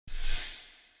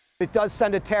It does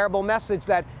send a terrible message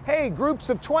that, hey, groups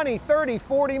of 20, 30,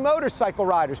 40 motorcycle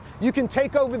riders, you can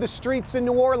take over the streets in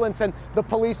New Orleans and the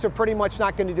police are pretty much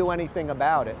not going to do anything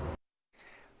about it.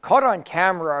 Caught on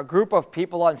camera, a group of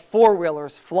people on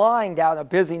four-wheelers flying down a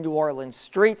busy New Orleans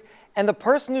street, and the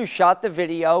person who shot the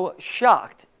video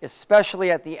shocked,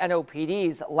 especially at the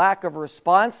NOPD's lack of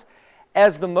response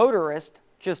as the motorist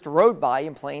just rode by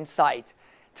in plain sight.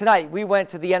 Tonight, we went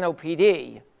to the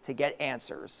NOPD to get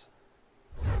answers.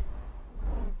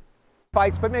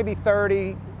 Bikes, but maybe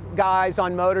 30 guys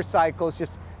on motorcycles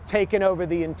just taking over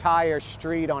the entire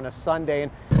street on a Sunday.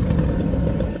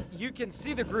 And you can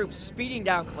see the group speeding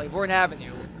down Claiborne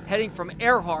Avenue, heading from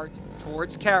Earhart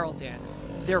towards Carrollton.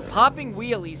 They're popping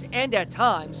wheelies and at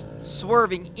times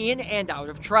swerving in and out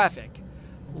of traffic.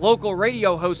 Local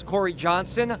radio host Corey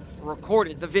Johnson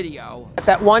recorded the video.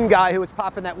 That one guy who was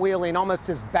popping that wheelie and almost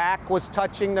his back was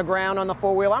touching the ground on the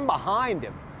four-wheel, I'm behind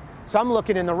him. So I'm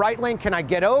looking in the right lane. Can I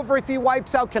get over if he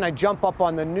wipes out? Can I jump up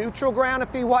on the neutral ground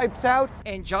if he wipes out?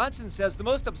 And Johnson says the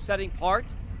most upsetting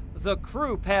part, the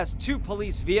crew passed two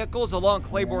police vehicles along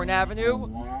Claiborne Avenue.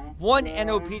 One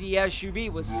NOPD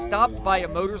SUV was stopped by a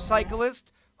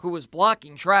motorcyclist who was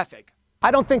blocking traffic.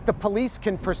 I don't think the police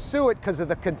can pursue it because of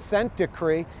the consent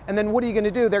decree. And then what are you going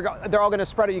to do? They're all going to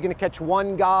spread it. You're going to catch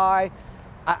one guy.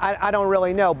 I don't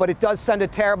really know, but it does send a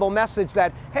terrible message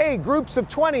that, hey, groups of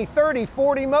 20, 30,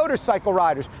 40 motorcycle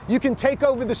riders, you can take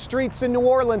over the streets in New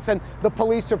Orleans and the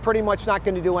police are pretty much not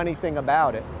going to do anything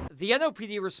about it. The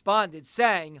NOPD responded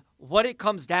saying what it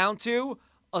comes down to,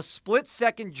 a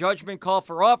split-second judgment call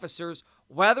for officers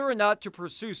whether or not to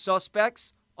pursue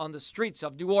suspects on the streets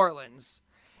of New Orleans.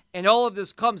 And all of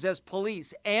this comes as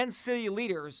police and city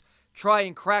leaders try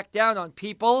and crack down on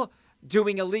people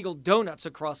doing illegal donuts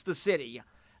across the city.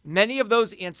 Many of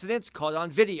those incidents caught on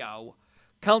video.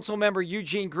 Councilmember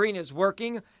Eugene Green is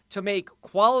working to make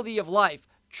quality of life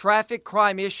traffic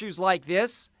crime issues like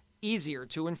this easier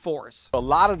to enforce. A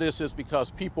lot of this is because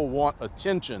people want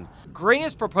attention. Green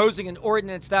is proposing an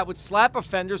ordinance that would slap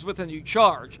offenders with a new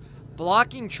charge,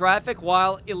 blocking traffic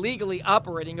while illegally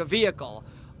operating a vehicle.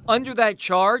 Under that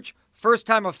charge,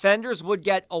 first-time offenders would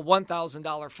get a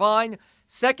 $1,000 fine.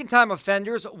 Second-time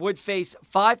offenders would face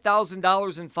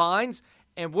 $5,000 in fines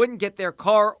and wouldn't get their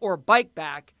car or bike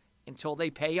back until they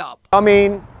pay up. I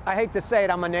mean, I hate to say it,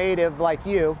 I'm a native like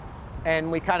you, and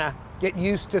we kind of get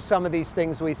used to some of these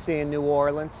things we see in New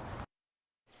Orleans.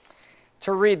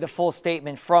 To read the full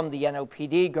statement from the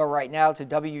NOPD, go right now to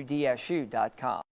WDSU.com.